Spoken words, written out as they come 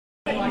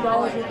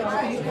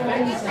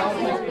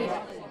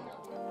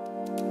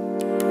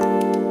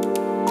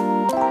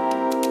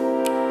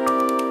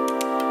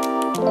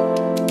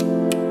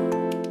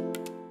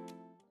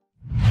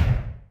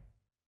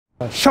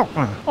Shock.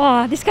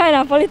 Wow, this kind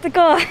of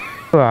political.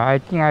 I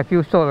think I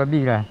feel shocked a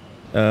bit.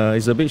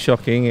 It's a bit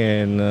shocking,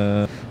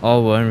 and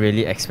all weren't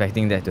really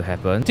expecting that to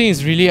happen. I think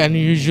it's really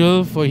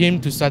unusual for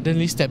him to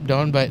suddenly step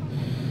down, but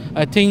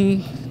I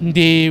think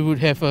they would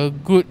have a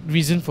good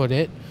reason for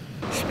that.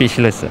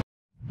 Speechless.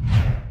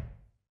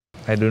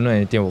 I don't know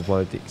anything about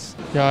politics.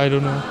 Yeah, I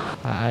don't know.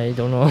 I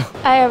don't know.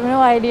 I have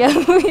no idea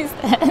who is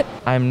that.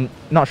 I'm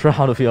not sure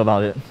how to feel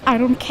about it. I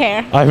don't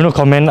care. I have no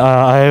comment.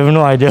 I have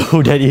no idea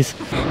who that is.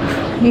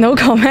 No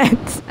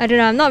comments. I don't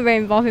know, I'm not very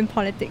involved in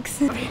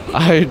politics.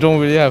 I don't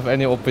really have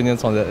any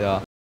opinions on that.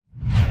 Yeah.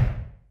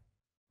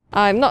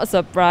 I'm not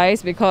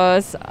surprised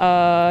because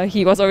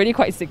he was already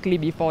quite sickly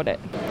before that.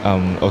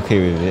 I'm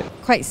okay with it.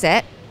 Quite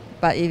sad,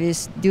 but if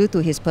it's due to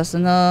his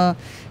personal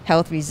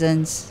health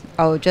reasons,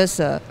 I will just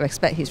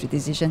respect his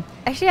decision.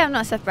 Actually, I'm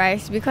not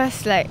surprised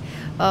because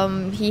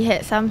he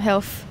had some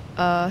health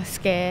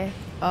scare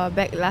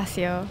back last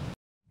year.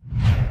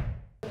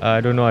 I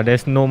don't know.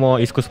 There's no more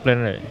East Coast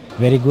plan, right?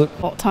 Very good.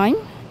 About time,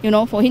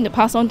 for him to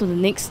pass on to the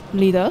next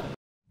leader.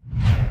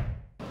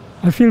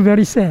 I feel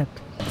very sad.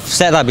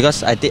 Sad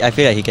because I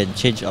feel like he can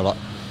change a lot.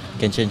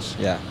 Can change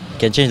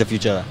the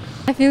future.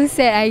 I feel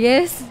sad, I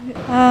guess.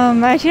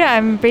 Actually,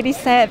 I'm pretty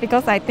sad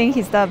because I think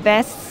he's the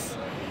best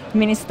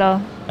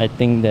minister. I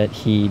think that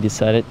he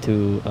decided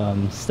to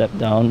step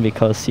down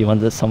because he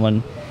wanted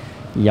someone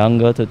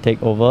younger to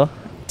take over.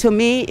 To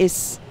me,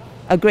 it's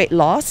a great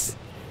loss.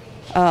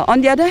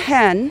 On the other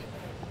hand,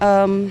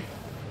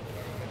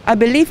 I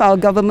believe our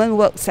government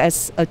works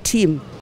as a team.